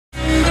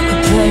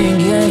playing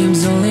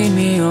games, don't lead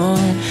me on.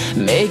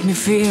 Make me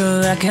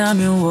feel like I'm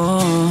your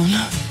one.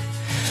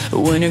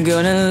 When you're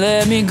gonna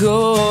let me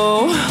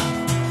go?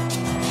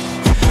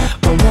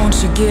 Or won't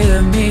you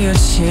give me a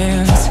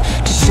chance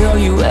to show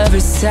you every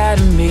side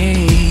of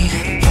me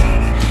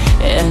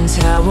and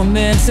how we're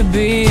meant to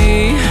be?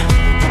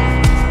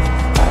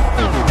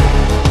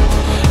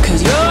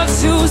 Cause you're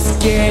too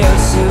scared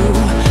to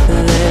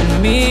let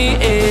me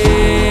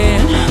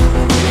in.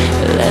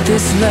 Let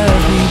this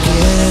love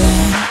begin.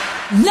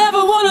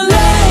 Never wanna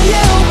let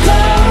you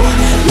go.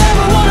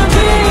 Never wanna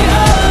be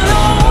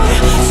alone.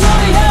 Tell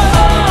me how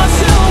hard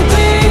to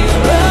be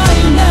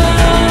right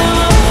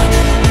now.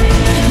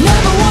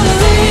 Never wanna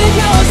leave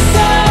your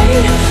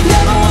side.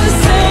 Never wanna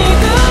say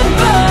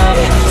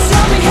goodbye.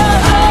 Tell me how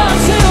hard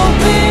to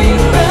be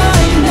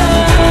right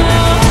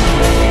now.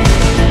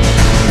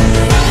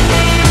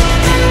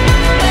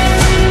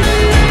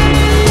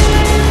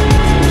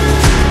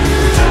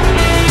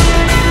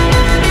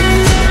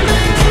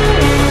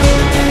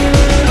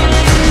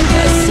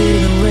 I see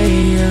the way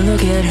you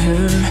look at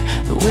her,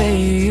 the way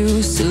you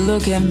used to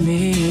look at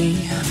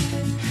me.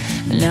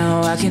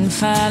 Now I can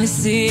finally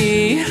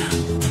see.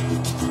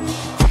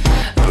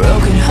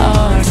 Broken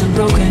hearts and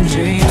broken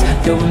dreams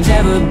don't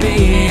ever be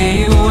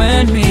you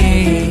and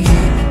me.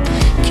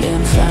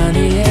 Can't find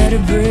the air to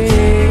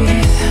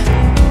breathe.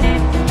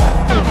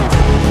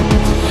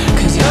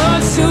 Cause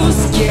you're too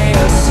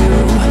scared to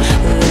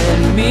let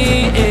me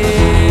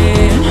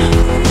in.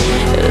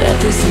 Let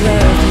this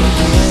love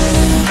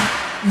begin.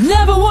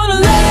 Never wanna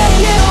let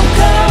you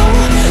go.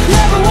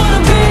 Never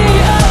wanna be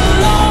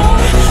alone.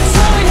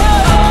 Tell me how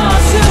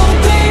hard to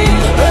be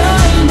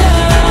right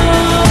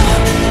now.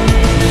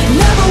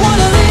 Never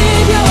wanna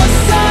leave your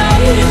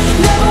side.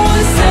 Never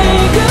wanna say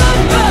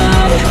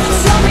goodbye.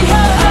 Tell me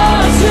how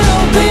hard to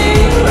be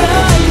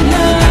right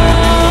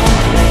now.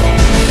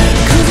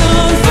 Cause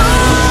I'm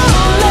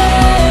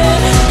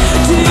falling.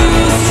 Do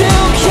you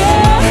still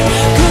care?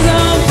 Cause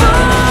I'm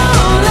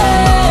falling.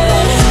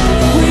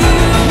 Will you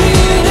be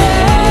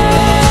there?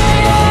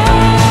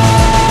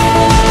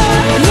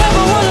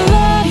 Never wanna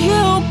let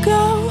you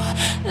go.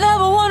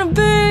 Never wanna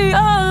be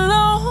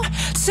alone.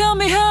 Tell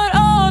me how it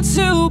ought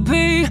to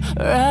be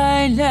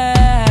right now.